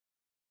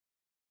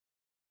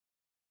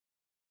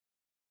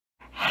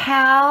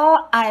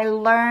How I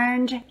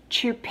learned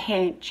to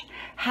paint,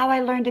 how I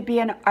learned to be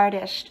an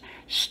artist,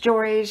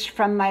 stories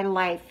from my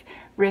life,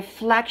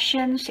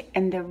 reflections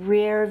in the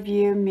rear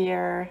view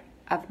mirror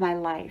of my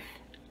life.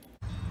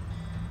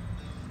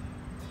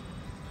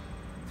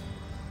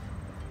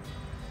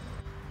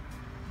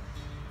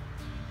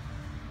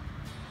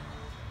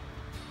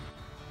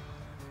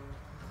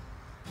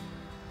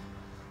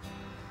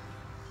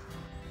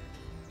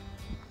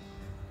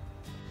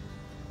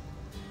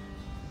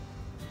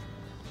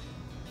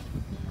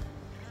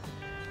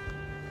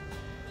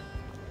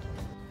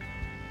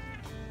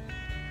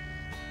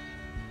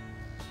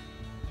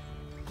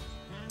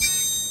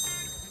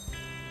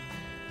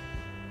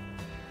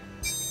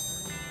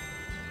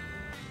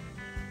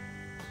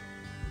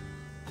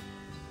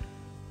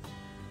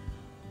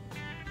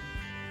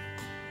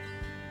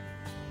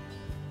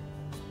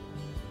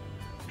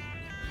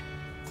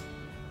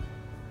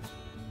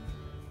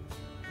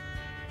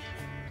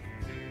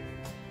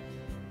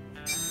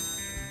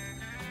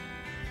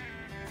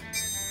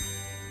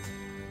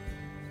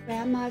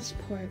 Grandma's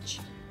porch.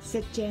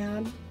 Sit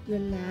down,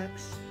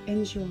 relax,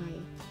 enjoy.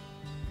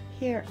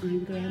 Here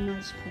on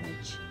Grandma's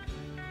porch.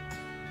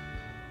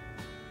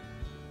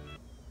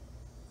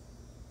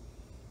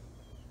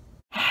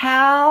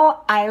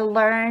 How I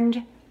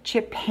learned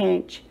to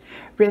paint.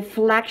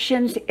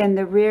 Reflections in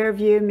the rear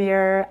view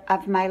mirror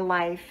of my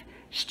life.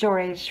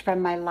 Stories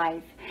from my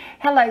life.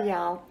 Hello,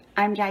 y'all.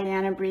 I'm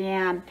Dianna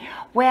Brianne.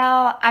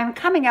 Well, I'm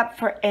coming up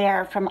for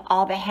air from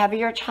all the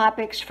heavier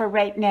topics for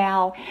right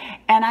now,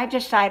 and I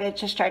decided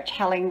to start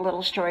telling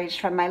little stories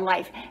from my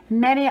life.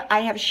 Many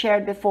I have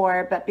shared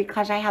before, but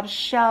because I have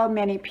so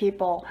many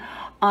people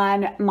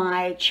on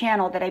my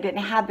channel that I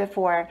didn't have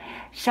before,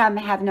 some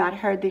have not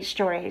heard these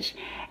stories.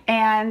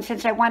 And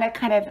since I want to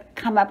kind of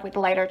come up with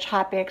lighter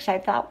topics, I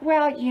thought,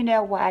 well, you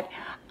know what?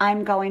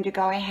 I'm going to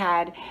go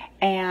ahead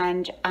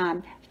and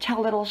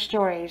tell little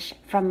stories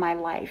from my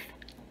life.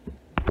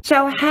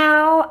 So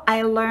how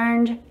I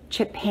learned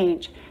to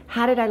paint.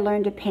 How did I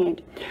learn to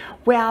paint?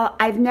 Well,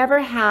 I've never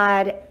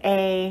had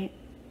a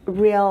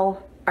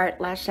real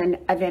art lesson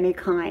of any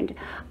kind.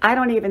 I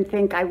don't even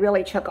think I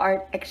really took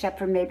art except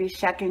for maybe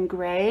second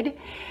grade.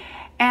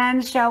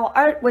 And so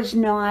art was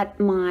not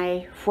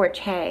my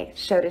forte,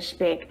 so to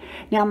speak.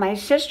 Now, my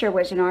sister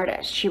was an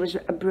artist. She was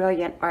a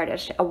brilliant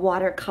artist, a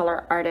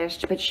watercolor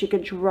artist, but she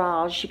could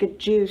draw, she could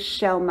do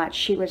so much.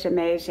 She was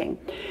amazing.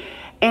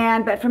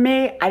 But for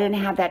me, I didn't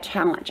have that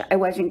talent. I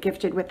wasn't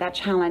gifted with that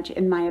talent,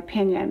 in my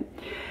opinion.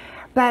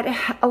 But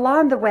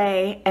along the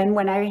way, and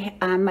when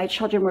my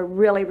children were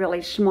really,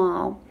 really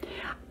small,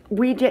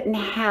 we didn't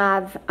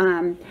have,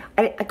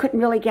 I couldn't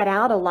really get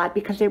out a lot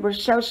because they were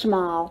so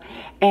small.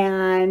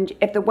 And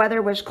if the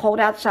weather was cold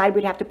outside,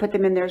 we'd have to put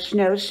them in their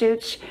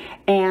snowsuits.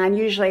 And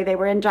usually they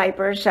were in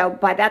diapers. So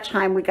by that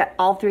time, we got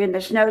all three in the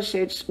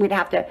snowsuits. We'd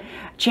have to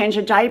change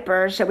a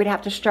diaper, so we'd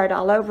have to start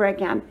all over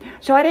again.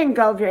 So I didn't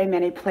go very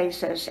many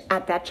places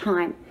at that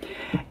time.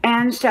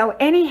 And so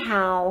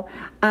anyhow,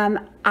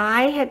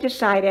 I had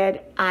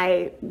decided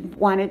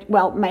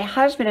well, my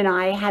husband and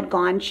I had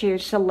gone to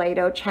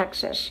Salado,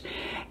 Texas.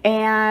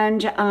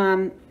 And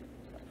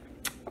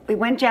we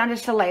went down to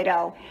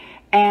Salado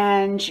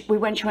and we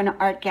went to an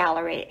art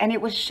gallery, and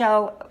it was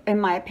so, in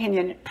my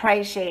opinion,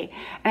 pricey.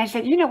 And I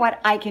said, you know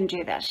what, I can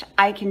do this.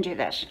 I can do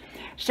this.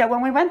 So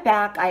when we went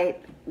back, I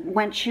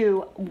went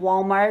to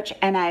Walmart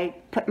and I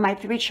put my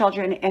three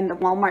children in the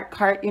Walmart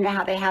cart. You know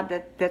how they have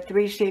the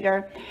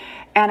three-seater?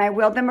 And I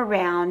wheeled them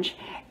around,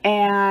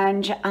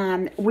 and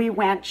we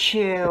went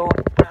to,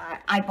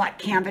 I bought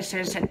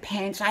canvases and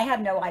paints. I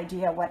had no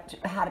idea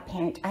how to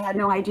paint. I had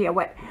no idea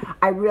what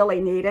I really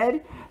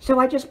needed. So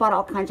I just bought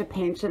all kinds of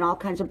paints and all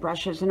kinds of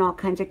brushes and all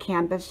kinds of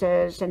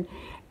canvases and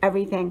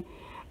everything.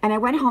 And I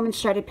went home and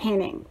started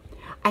painting.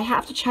 I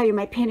have to tell you,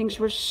 my paintings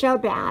were so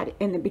bad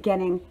in the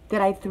beginning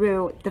that I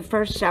threw the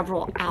first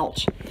several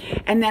out.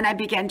 And then I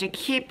began to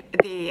keep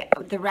the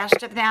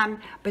rest of them,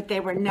 but they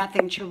were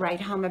nothing to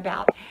write home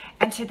about.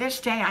 And to this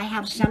day, I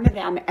have some of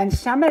them, and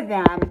some of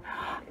them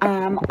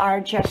are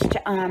just,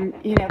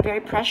 you know,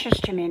 very precious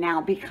to me now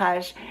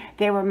because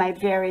they were my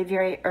very,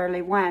 very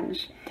early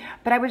ones.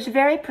 But I was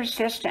very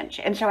persistent.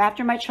 And so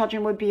after my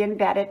children would be in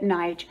bed at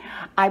night,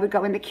 I would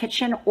go in the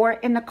kitchen or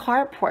in the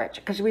carport,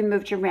 because we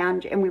moved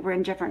around and we were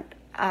in different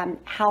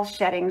house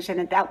settings, and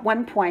at that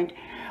one point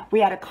we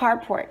had a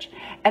carport,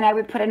 and I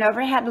would put an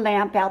overhead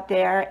lamp out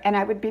there and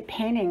I would be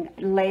painting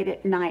late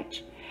at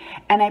night.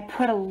 And I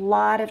put a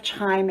lot of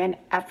time and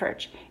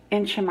effort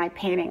into my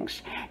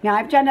paintings. Now,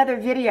 I've done other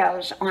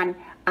videos on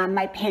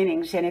my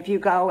paintings, and if you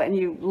go and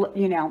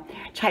you know,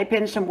 type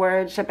in some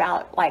words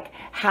about like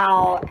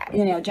how,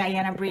 you know,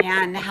 Dianna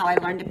Brianne, how I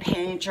learned to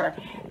paint or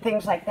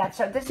things like that.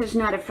 So this is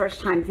not a first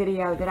time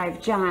video that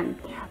I've done,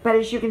 but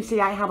as you can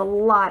see, I have a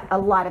lot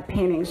of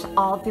paintings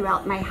all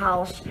throughout my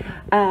house.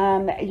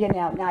 You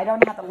know, now I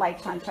don't have the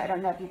lights on, so I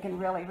don't know if you can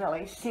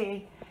really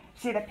see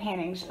the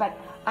paintings, but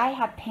I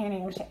have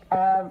paintings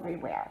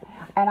everywhere,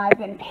 and I've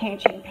been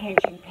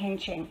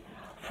painting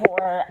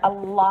for a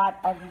lot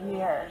of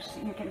years.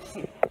 You can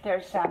see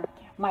there's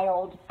my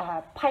old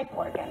pipe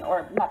organ,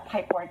 or not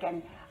pipe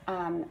organ,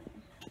 I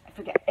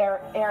forget,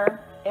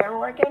 air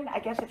organ, I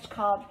guess it's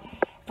called,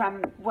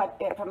 from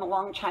a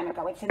long time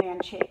ago. It's an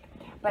antique,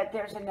 but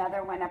there's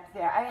another one up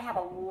there. I have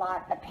a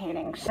lot of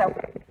paintings. So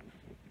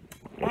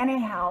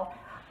anyhow,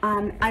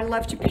 I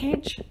love to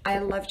paint. I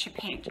love to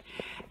paint.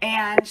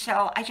 And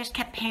so I just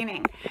kept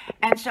painting.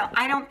 And so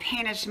I don't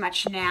paint as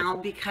much now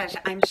because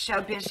I'm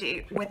so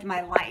busy with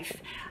my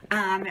life,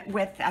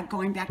 with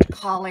going back to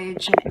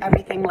college and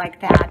everything like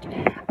that.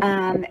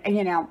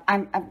 You know,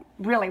 I'm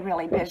really,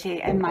 really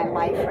busy in my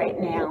life right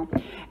now.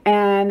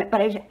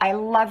 But I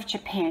love to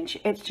paint.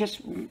 It's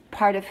just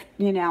part of,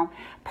 you know,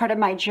 part of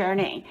my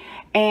journey.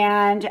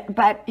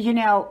 But, you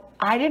know,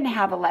 I didn't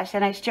have a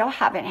lesson. I still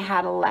haven't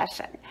had a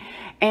lesson.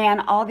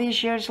 And all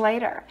these years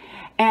later.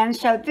 And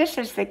so this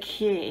is the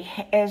key,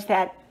 is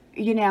that,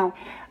 you know,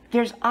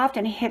 there's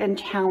often hidden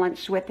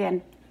talents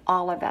within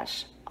all of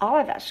us. All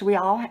of us, we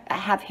all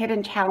have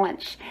hidden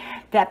talents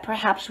that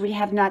perhaps we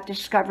have not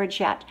discovered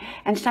yet.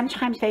 And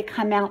sometimes they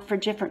come out for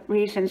different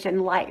reasons in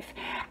life.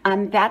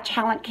 That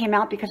talent came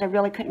out because I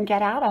really couldn't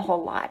get out a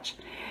whole lot.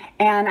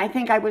 And I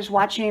think I was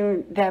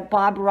watching the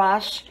Bob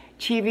Ross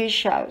TV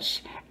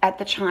shows at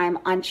the time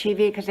on TV,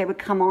 because they would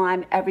come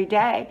on every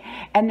day,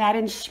 and that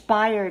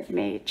inspired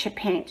me to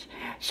paint.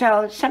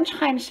 So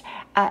sometimes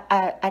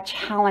a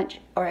talent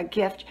or a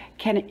gift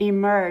can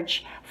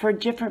emerge for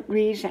different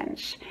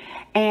reasons.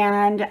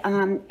 And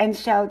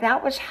so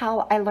that was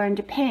how I learned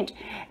to paint.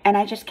 And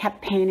I just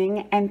kept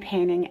painting and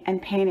painting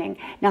and painting.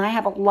 Now I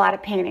have a lot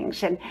of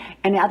paintings and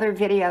other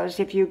videos.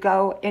 If you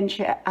go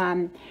into,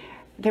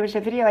 there was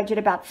a video I did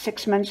about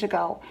 6 months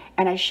ago,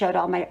 and I showed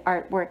all my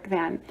artwork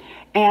then.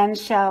 And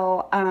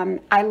so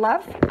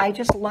I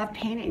just love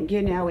painting.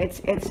 You know,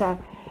 it's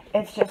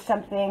just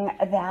something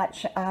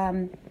that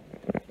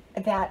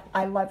that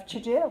I love to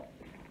do,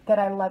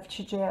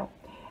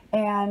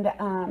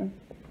 and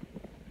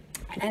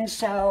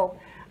so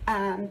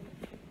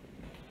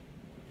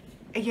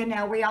you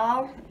know, we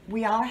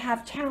all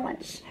have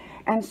talents,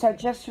 and so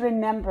just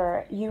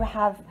remember, you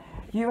have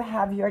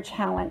your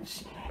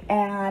talents.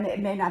 And it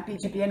may not be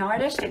to be an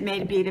artist, it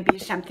may be to be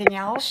something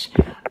else,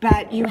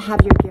 but you have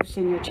your gifts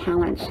and your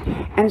talents.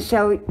 And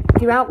so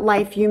throughout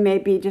life, you may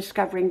be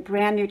discovering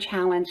brand new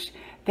talents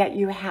that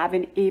you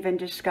haven't even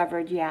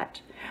discovered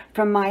yet.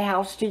 From my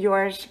house to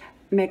yours,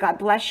 may God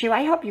bless you.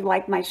 I hope you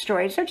like my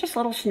stories. They're just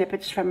little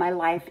snippets from my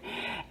life.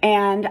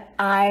 And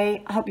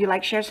I hope you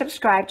like, share,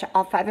 subscribe to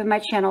all 5 of my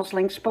channels,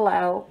 links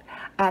below,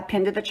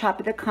 pinned to the top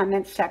of the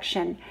comments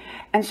section.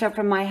 And so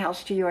from my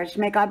house to yours,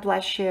 may God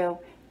bless you.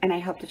 And I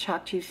hope to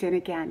talk to you soon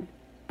again.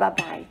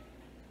 Bye-bye.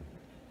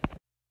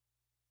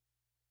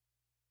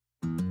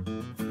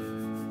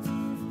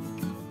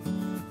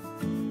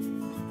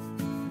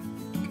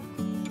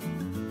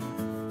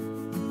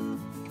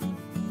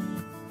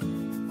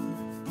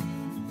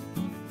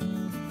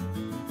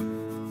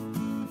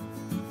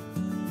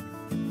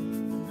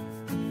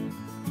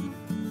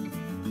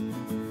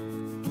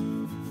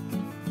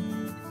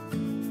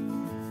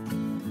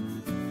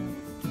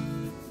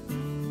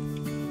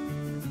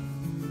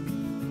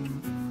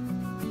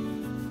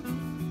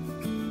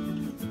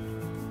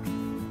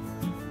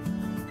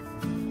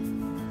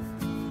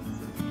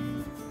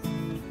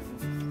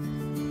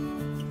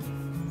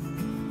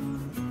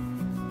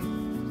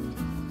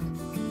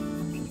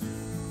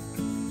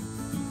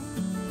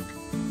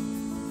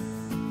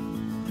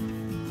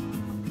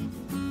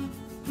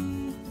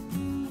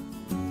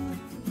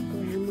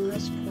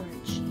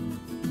 Porch,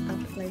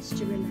 a place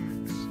to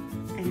relax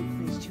and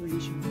a place to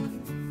enjoy.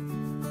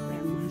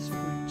 Grandma's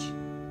Porch.